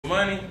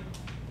money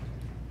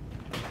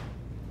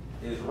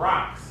is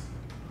rocks.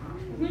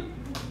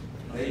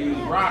 They use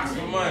rocks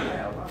for money.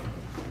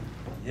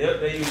 Yep,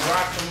 they use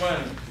rocks for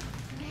money.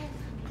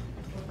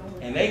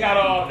 And they got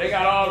all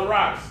the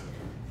rocks.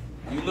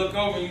 You look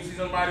over and you see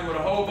somebody with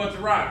a whole bunch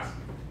of rocks.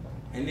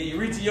 And then you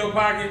reach in your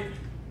pocket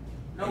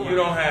and you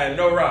don't have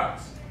no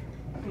rocks.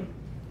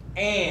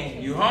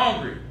 And you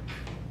hungry.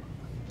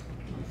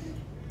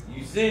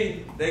 You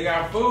see, they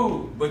got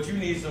food, but you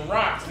need some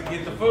rocks to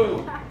get the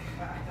food.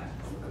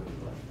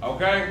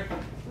 Okay?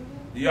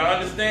 Do y'all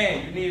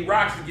understand? You need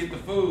rocks to get the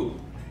food.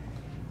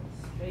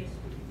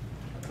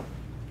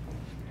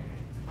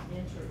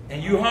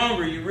 And you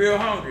hungry, you real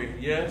hungry,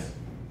 yes?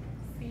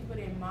 See, but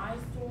in my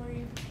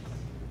story,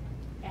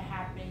 it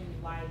happened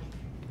like,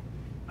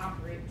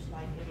 I'm rich.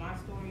 Like, in my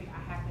story, I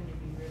happen to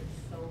be rich,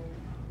 so.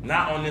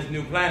 Not on this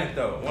new planet,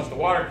 though. Once the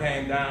water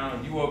came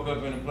down, you woke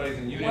up in a place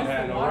and you didn't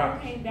have no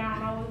rocks. Once the water came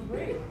down, I was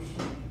rich.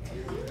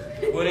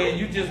 Well, then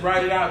you just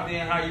write it out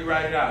then how you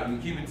write it out. You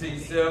keep it to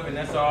yourself, and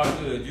that's all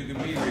good. You can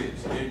be rich.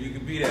 You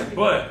can be that.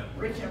 But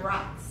rich in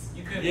rocks.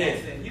 You couldn't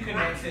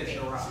access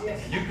your rocks.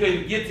 You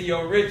couldn't get to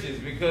your riches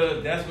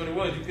because that's what it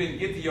was. You couldn't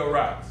get to your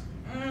rocks.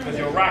 Because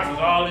your rocks was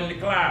all in the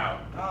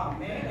cloud. Oh,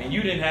 man. And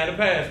you didn't have the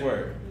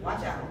password.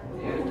 Watch out.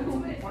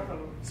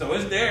 So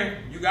it's there.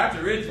 You got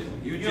your riches.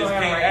 You just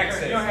can't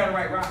access it. You don't have the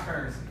right rock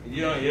currency.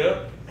 You don't,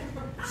 yep.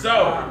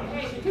 So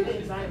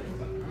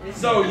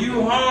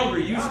you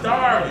hungry. You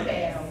starving.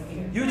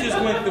 You just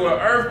went through an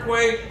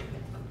earthquake.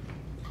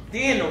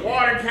 Then the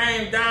water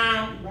came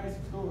down.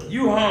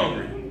 You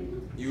hungry.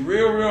 You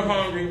real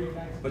hungry,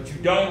 but you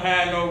don't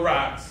have no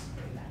rocks.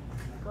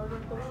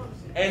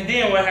 And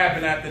then what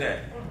happened after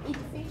that?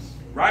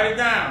 Write it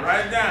down.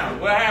 Write it down.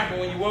 What happened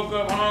when you woke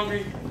up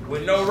hungry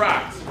with no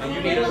rocks and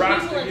you needed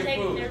rocks to get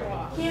food?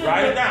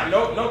 Write it down.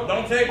 No,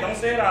 don't say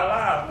it out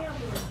loud.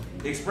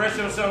 Express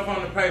yourself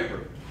on the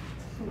paper.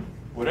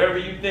 Whatever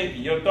you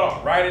thinking, your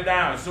thought, write it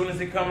down as soon as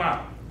it come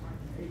out.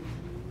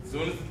 As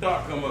soon as the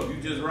thought come up,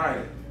 you just write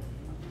it.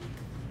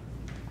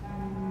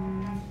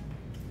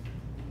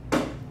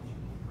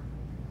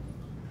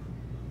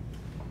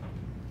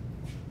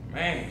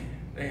 Man,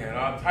 they had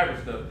all type of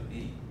stuff to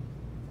eat.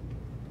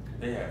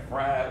 They had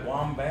fried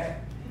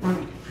wombat.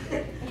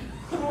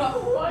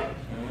 What?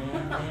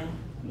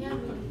 Yeah.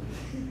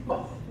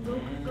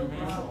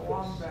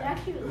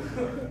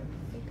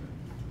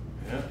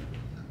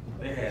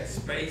 They had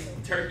space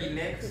turkey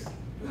necks.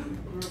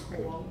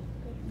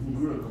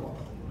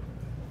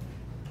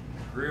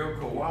 Grilled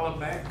koala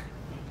back.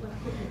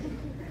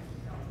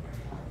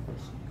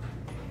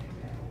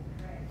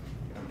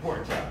 And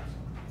pork chops.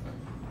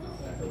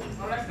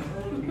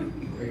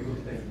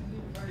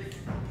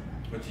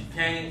 But you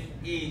can't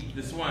eat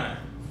the swine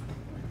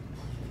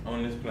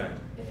on this planet.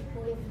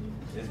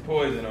 It's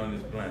poison on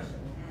this planet.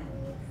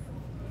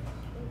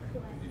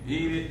 You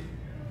eat it,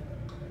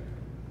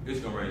 it's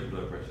gonna raise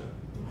blood pressure.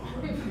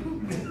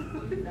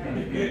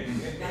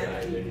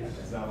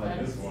 Sound like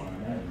this one.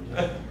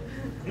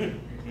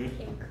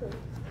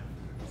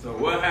 So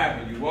what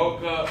happened? You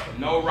woke up,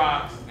 no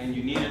rocks, and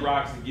you needed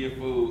rocks to get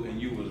food, and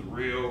you was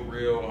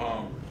real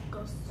hungry.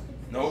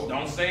 No,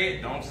 don't say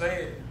it. Don't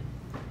say it.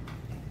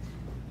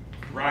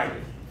 Write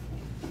it.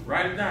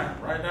 Write it down.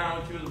 Write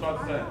down what you was about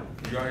to say.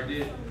 You already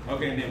did?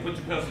 Okay, and then put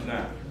your pencil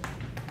down.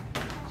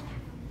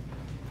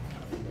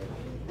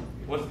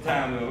 What's the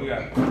time though? We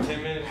got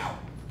 10 minutes? Oh,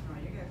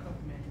 you got a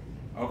couple minutes.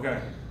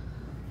 Okay.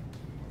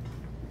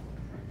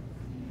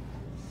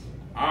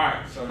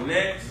 Alright, so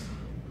next.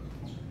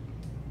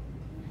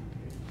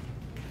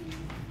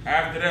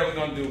 After that, we're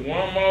going to do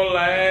one more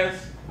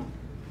last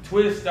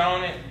twist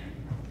on it.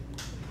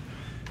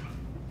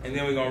 And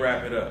then we're going to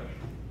wrap it up.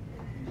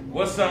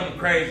 What's something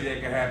crazy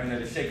that can happen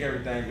that'll shake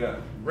everything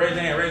up? Raise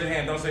your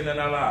hand. Don't say nothing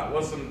out loud.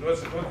 What can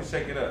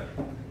shake it up?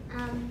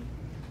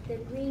 The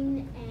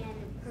green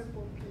and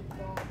purple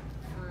people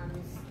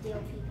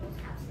steal people's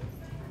houses.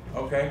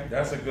 Okay,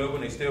 that's a good one.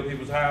 They steal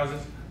people's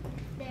houses.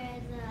 There's a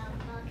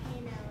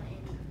volcano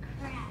and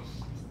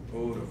crashed.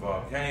 Oh, the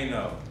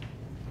volcano.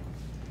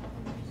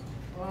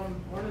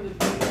 One of the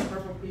green and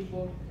purple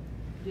people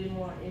didn't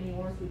want any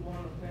orange people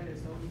on the planet,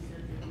 so he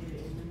said to get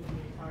it and leave the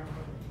entire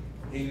planet.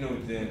 He knew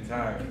the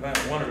entire planet.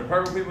 One of the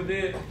purple people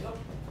did? Yep.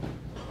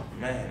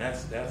 Man,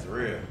 that's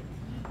real.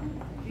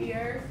 The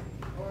Earth,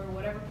 or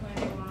whatever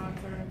planet we're on,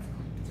 turns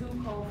too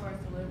cold for us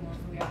to live on, so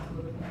we have to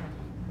live there.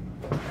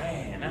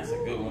 Man, that's a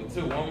good one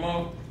too. One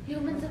more.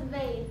 Humans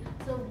invade,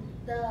 so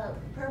the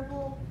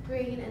purple,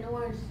 green, and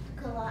orange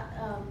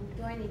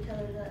join each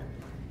other to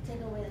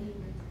take away the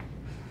humans.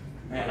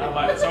 Man, I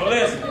like it. So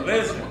listen.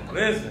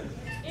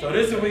 So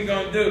this is what we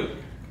gonna do.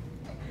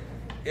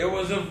 It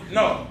was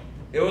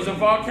a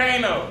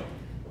volcano.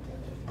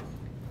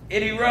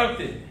 It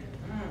erupted.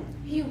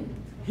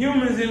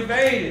 Humans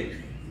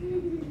invaded.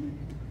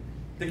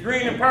 The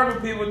green and purple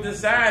people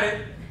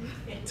decided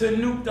to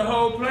nuke the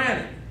whole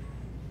planet.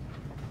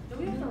 Do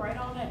we have to write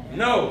all that down?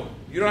 No,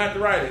 you don't have to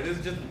write it. This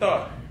is just a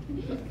thought.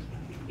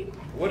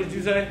 What did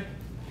you say?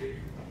 The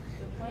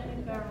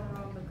planet that we're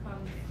on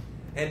becomes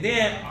And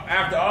then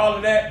after all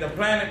of that, the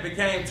planet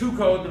became too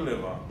cold to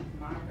live on.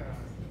 My God.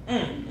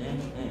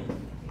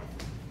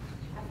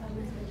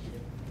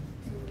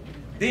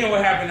 Then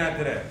what happened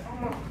after that?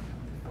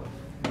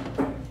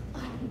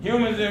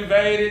 Humans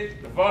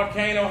invaded, the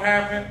volcano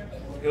happened,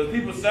 it was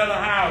people selling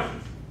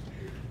houses.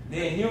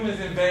 Then humans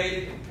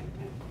invaded,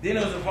 then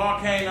there was a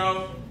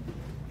volcano,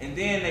 and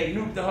then they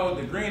nuked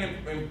the green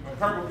and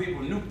purple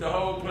people nuked the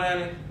whole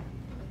planet,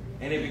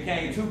 and it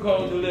became too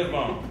cold to live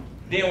on.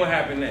 Then what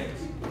happened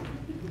next?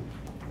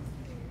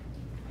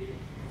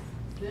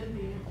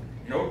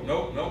 Nope,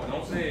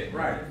 don't say it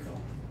right.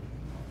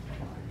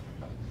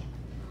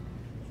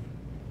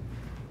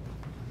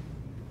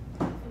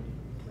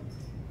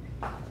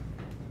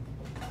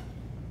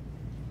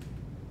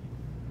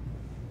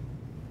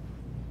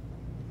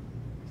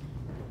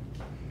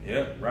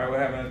 Yep, right, what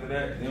happened after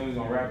that? Then we're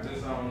going to wrap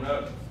this on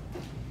up.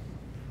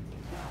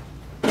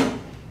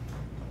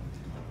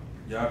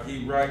 Y'all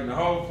keep writing. The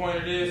whole point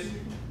of this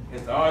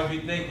is to always be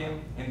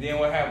thinking, and then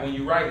what happened?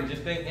 When you write it,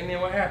 just think, and then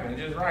what happened?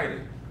 Just write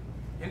it.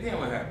 And then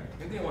what happened?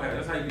 And then what happened?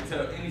 That's how you can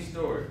tell any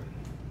story.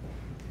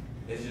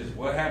 It's just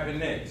what happened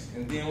next,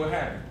 and then what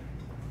happened.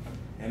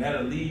 And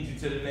that'll lead you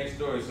to the next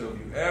story. So if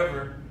you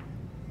ever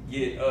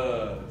get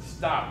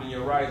stopped in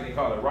your writing, they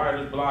call it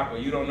writer's block, or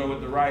you don't know what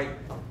to write,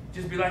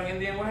 just be like,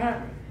 and then what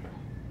happened?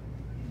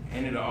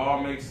 And it'll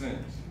all make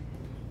sense.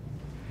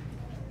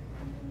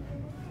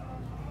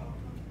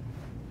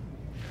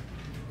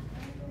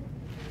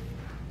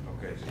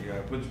 Okay, so you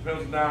gotta put your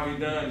pencil down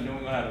when you're done, and then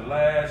we're gonna have the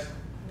last.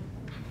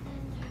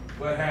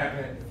 What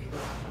happened?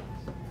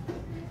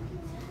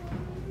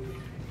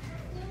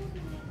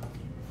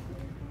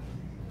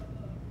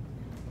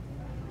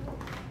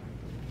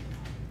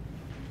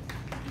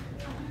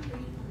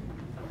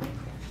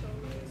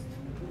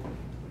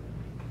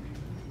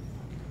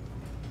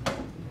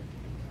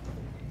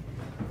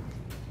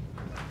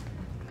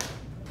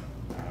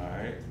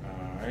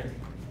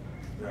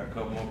 Got a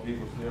couple more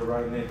people still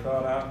writing their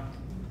thought out.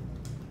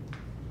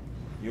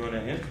 You on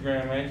that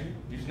Instagram, ain't you?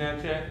 You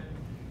Snapchat?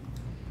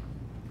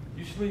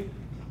 You sleep?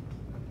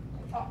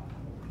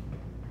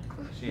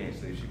 She ain't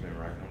sleep, she been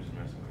writing. I'm just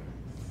messing with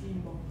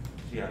her.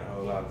 She got a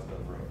whole lot of stuff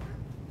wrote.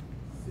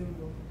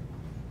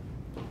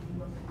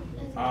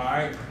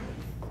 Alright.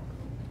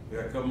 We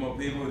got a couple more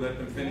people, let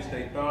them finish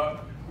their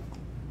thought.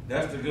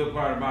 That's the good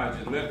part about it.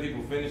 Just let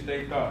people finish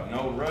their thought.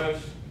 No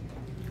rush,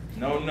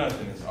 no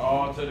nothing. It's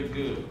all to the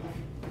good.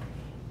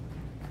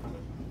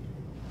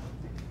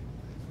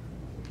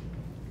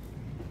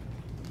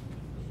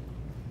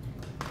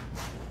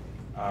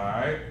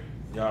 Alright,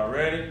 y'all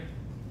ready?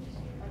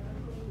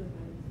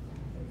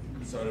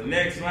 So the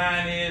next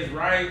line is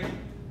write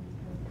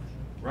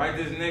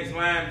this next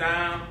line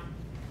down.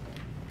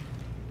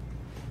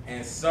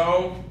 And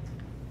so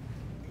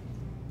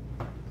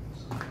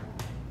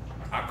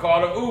I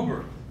called an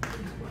Uber.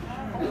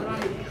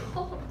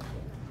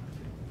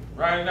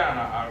 Write it down.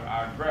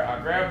 I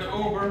grabbed the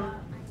Uber.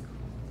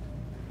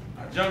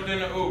 I jumped in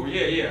the Uber.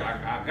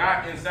 I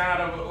got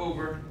inside of an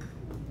Uber.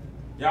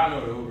 Y'all know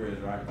what an Uber is,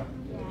 right?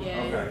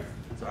 Yes. Okay.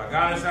 So I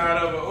got inside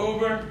of an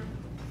Uber,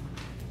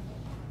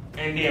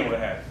 and then what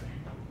happened?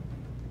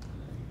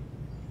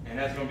 And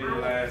that's gonna be the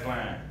last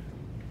line.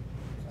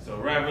 So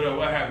wrap it up.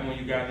 What happened when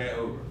you got that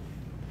Uber?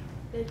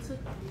 They took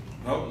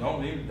Nope,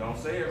 don't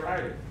say it,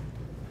 write it.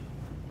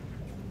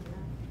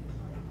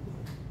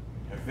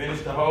 And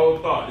finish the whole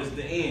thought. This is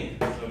the end.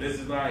 So this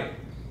is like,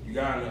 you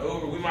got in the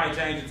Uber, we might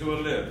change it to a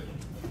Lyft.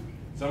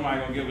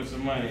 Somebody gonna give us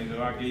some money,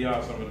 so I'll give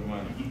y'all some of the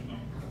money.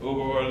 Uber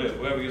or Lyft,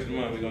 whoever gets the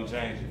money, we're gonna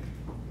change it.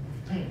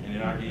 And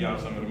then I'll give y'all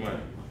some of the money.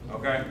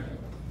 Okay?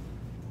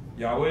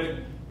 Y'all with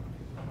it?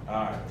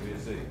 Alright, we'll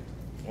see.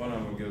 One of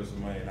them will give us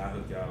some money and I'll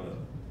hook y'all up.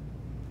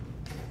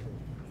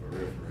 For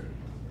real, for real.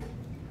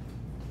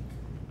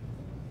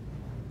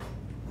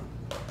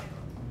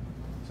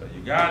 So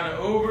you got in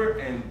the Uber,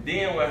 and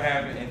then what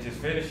happened? And just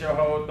finish your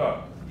whole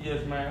thought.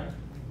 Yes, ma'am.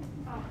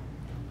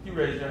 You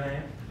raise your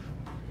hand.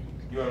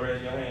 You want to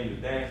raise your hand? You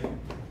dancing?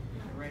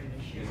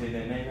 You see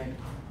that name?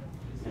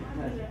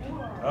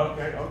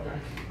 Okay.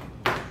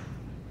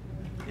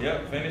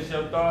 Yep, finish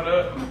your thought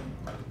up.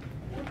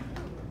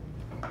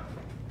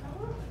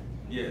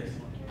 Yes.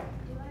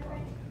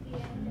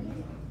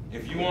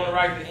 If you want to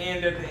write the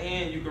end at the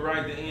end, you can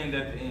write the end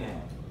at the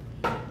end.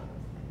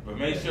 But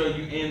make sure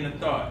you end the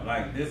thought.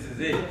 Like, this is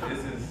it. This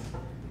is,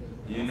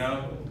 at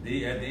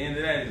the end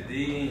of that is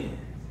the end.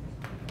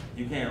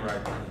 You can't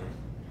write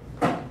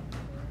the end.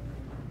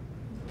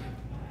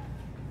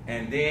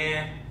 And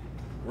then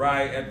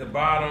write at the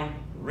bottom,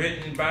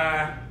 written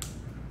by,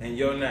 and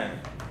your name.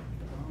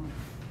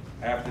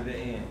 After the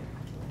end.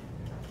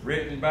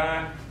 Written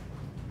by.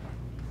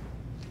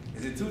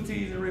 Is it 2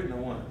 T's and written or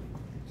 1?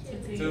 2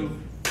 T's. 2.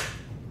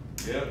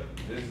 Yep,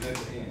 this is at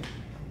the end.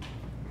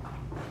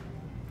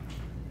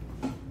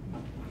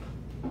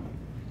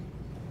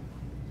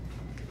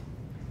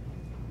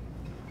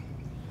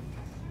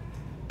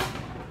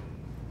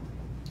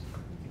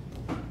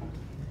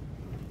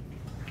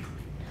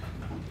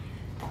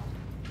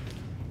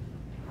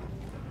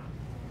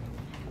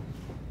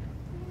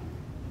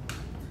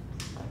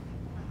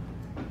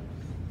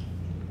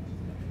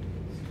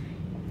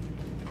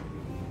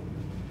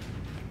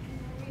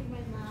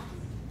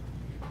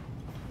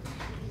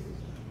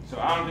 So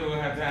I don't think we'll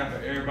have time for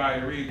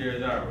everybody to read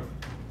theirs, are we?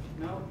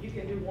 No, you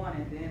can do one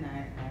and then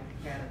I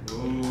gotta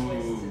Ooh.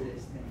 twist to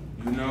this thing.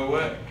 You know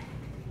what?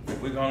 If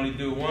we can only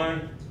do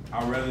one,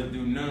 I'd rather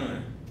do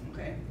none.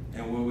 Okay.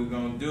 And what we're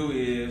gonna do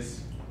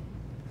is,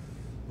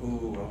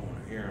 ooh, I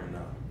wanna hear them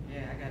now.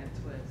 Yeah, I got to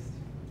twist.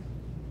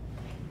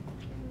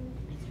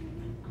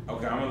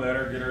 Okay, I'm gonna let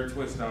her get her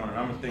twist on it.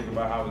 I'm gonna think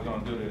about how we're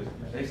gonna do this.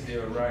 They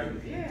still right.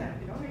 Yeah,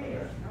 go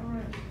ahead. All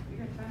right. You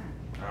got time.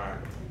 All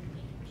right.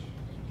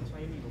 That's why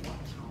you need to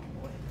watch, homeboy.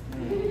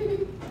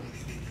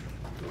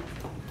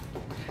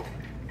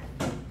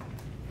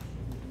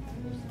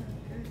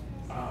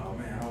 Oh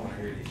man, I wanna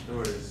hear these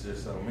stories. It's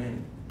just so many.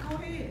 Go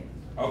ahead.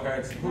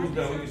 Okay, so who's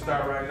done? We can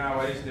start right now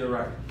while they still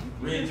right.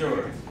 Read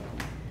yours.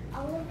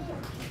 All of it.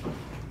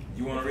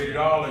 You wanna read it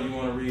all, or you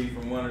wanna read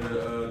from one of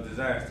the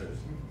disasters?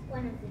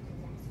 One of the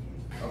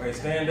disasters. Okay,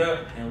 stand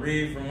up and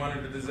read from one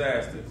of the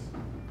disasters.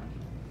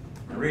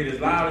 And read as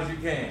loud as you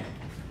can.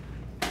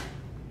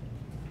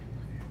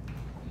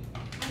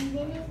 And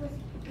then there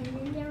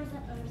was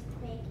an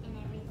earthquake and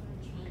everything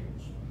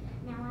changed.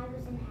 Now I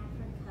was in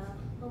Africa,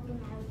 hoping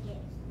I would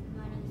get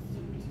money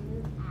soon to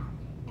move out.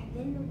 And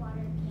then the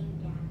water came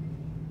down.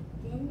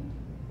 Then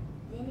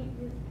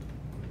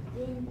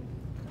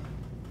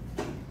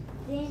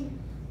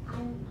I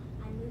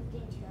moved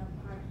into an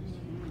apartment.